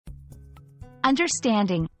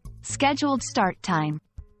Understanding scheduled start time.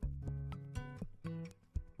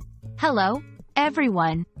 Hello,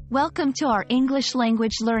 everyone. Welcome to our English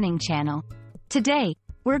language learning channel. Today,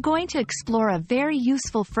 we're going to explore a very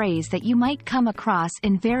useful phrase that you might come across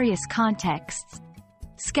in various contexts.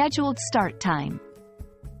 Scheduled start time.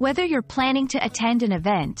 Whether you're planning to attend an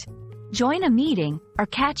event, join a meeting, or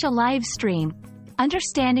catch a live stream,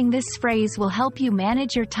 understanding this phrase will help you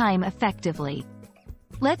manage your time effectively.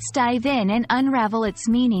 Let's dive in and unravel its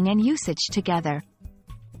meaning and usage together.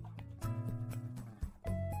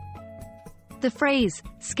 The phrase,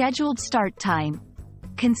 scheduled start time,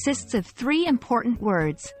 consists of three important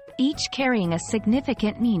words, each carrying a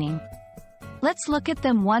significant meaning. Let's look at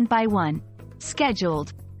them one by one.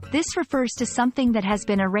 Scheduled. This refers to something that has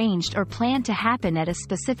been arranged or planned to happen at a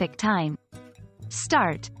specific time.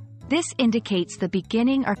 Start. This indicates the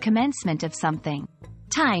beginning or commencement of something.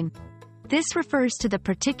 Time. This refers to the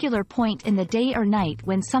particular point in the day or night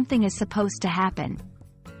when something is supposed to happen.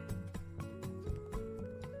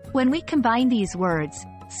 When we combine these words,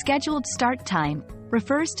 scheduled start time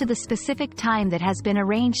refers to the specific time that has been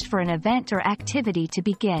arranged for an event or activity to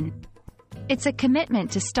begin. It's a commitment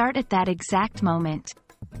to start at that exact moment,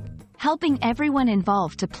 helping everyone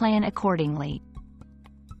involved to plan accordingly.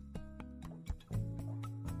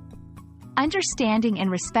 Understanding and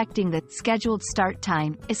respecting the scheduled start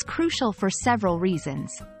time is crucial for several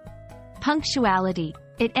reasons. Punctuality.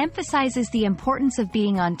 It emphasizes the importance of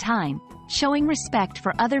being on time, showing respect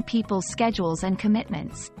for other people's schedules and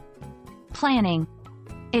commitments. Planning.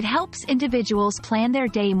 It helps individuals plan their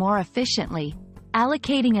day more efficiently,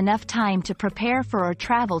 allocating enough time to prepare for or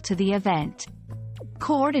travel to the event.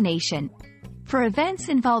 Coordination. For events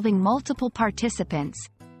involving multiple participants,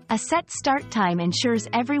 a set start time ensures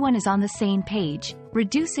everyone is on the same page,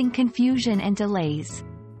 reducing confusion and delays.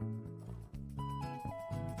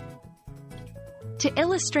 To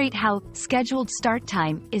illustrate how scheduled start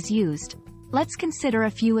time is used, let's consider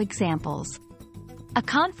a few examples. A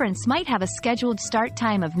conference might have a scheduled start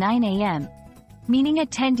time of 9 a.m., meaning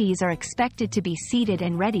attendees are expected to be seated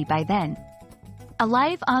and ready by then. A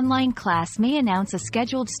live online class may announce a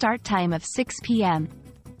scheduled start time of 6 p.m.,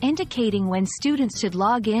 indicating when students should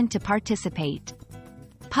log in to participate.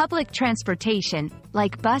 Public transportation,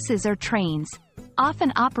 like buses or trains,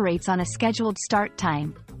 often operates on a scheduled start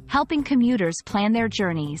time, helping commuters plan their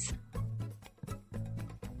journeys.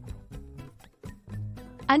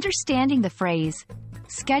 Understanding the phrase,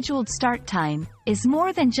 scheduled start time, is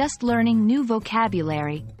more than just learning new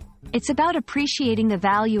vocabulary. It's about appreciating the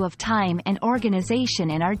value of time and organization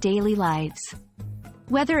in our daily lives.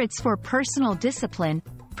 Whether it's for personal discipline,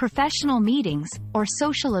 professional meetings, or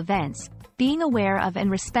social events, being aware of and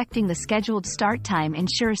respecting the scheduled start time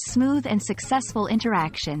ensures smooth and successful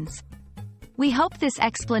interactions. We hope this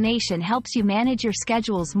explanation helps you manage your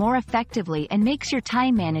schedules more effectively and makes your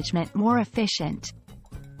time management more efficient.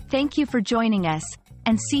 Thank you for joining us,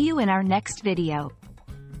 and see you in our next video.